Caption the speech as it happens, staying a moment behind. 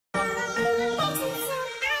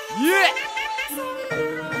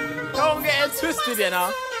get twisted, you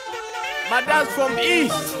know. My dad's from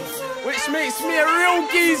East, which makes me a real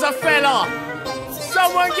geezer fella.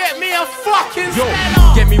 Someone get me a fucking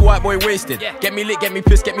Stella. Get me white boy wasted, get me lit, get me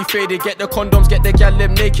pissed, get me faded. Get the condoms, get the gal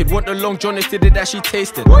limb naked. Want the long john, did it that she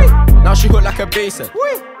tasted. Now she hooked like a basin.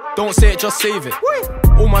 Don't say it, just save it.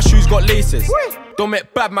 All my shoes got laces. Don't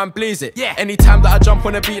make bad man blaze it. Anytime that I jump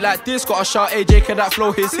on a beat like this, gotta shout AJ, can that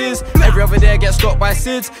flow his. Every other day I get stopped by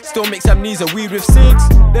SIDS. Still mix amnesia, weed with cigs.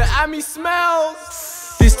 The Ami smells.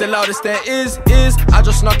 This the loudest there is. I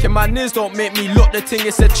just snuck in my niz, don't make me look the thing,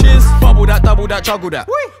 it's a chiz. Bubble that, double that, juggle that.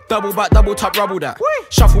 Double back, double tap, rubble that.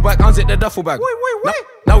 Shuffle back, unzip the duffel bag.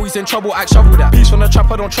 Now he's in trouble, act shovel that. Peace from the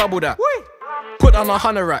trap, I don't trouble that. Put down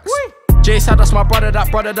 100 racks. Jay said that's my brother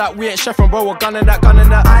that, we ain't chefing, bro, we're gunning that.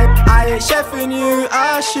 I ain't chefing you,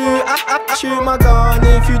 I shoot my gun.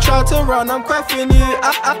 If you try to run, I'm crafting you,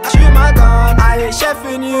 I shoot my gun. I ain't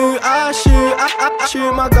chefing you, I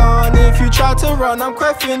shoot my gun. If you try to run, I'm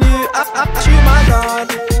crafting you, I shoot my gun.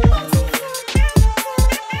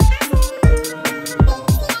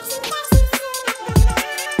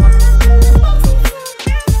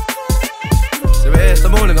 So it's the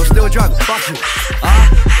morning, I'm still drunk, fuck you.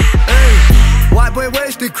 White boy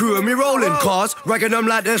wasted crew and me rolling cars, ragging them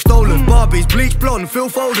like they're stolen. Barbies, bleach blonde, Phil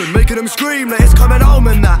Foden, making them scream that it's coming home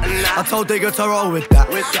and that. I told Digga to roll with that,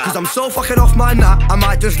 cause I'm so fucking off my nut, I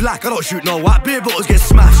might just lack. I don't shoot no white, beer bottles get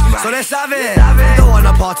smashed. So let's have it. Don't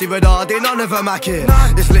wanna party with ArrDee, none of them hack it.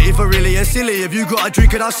 It's litty for really and silly. If you got a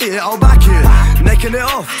drink and I see it, I'll back it. Necking it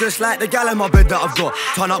off, just like the gal in my bed that I've got.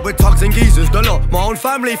 Turn up with tugs and geezers, the lot. My own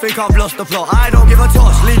family think I've lost the plot. I don't give a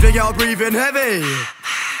toss, leave the girl breathing heavy.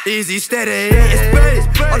 Easy, steady, it's bass.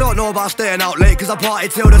 I don't know about staying out late, cause I party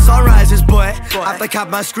till the sun rises, boy. After cab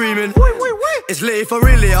man screaming, it's lit for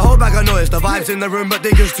really, a whole bag of noise. The vibes in the room, but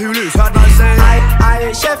Digga's too loose. Heard man say, I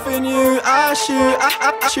ain't chefing you, I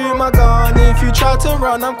shoot my gun. If you try to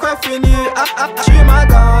run, I'm crafting you, I shoot my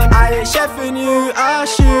gun. I ain't chefing you, I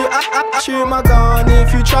shoot my gun.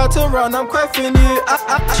 If you try to run, I'm crafting you,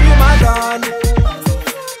 I shoot my gun.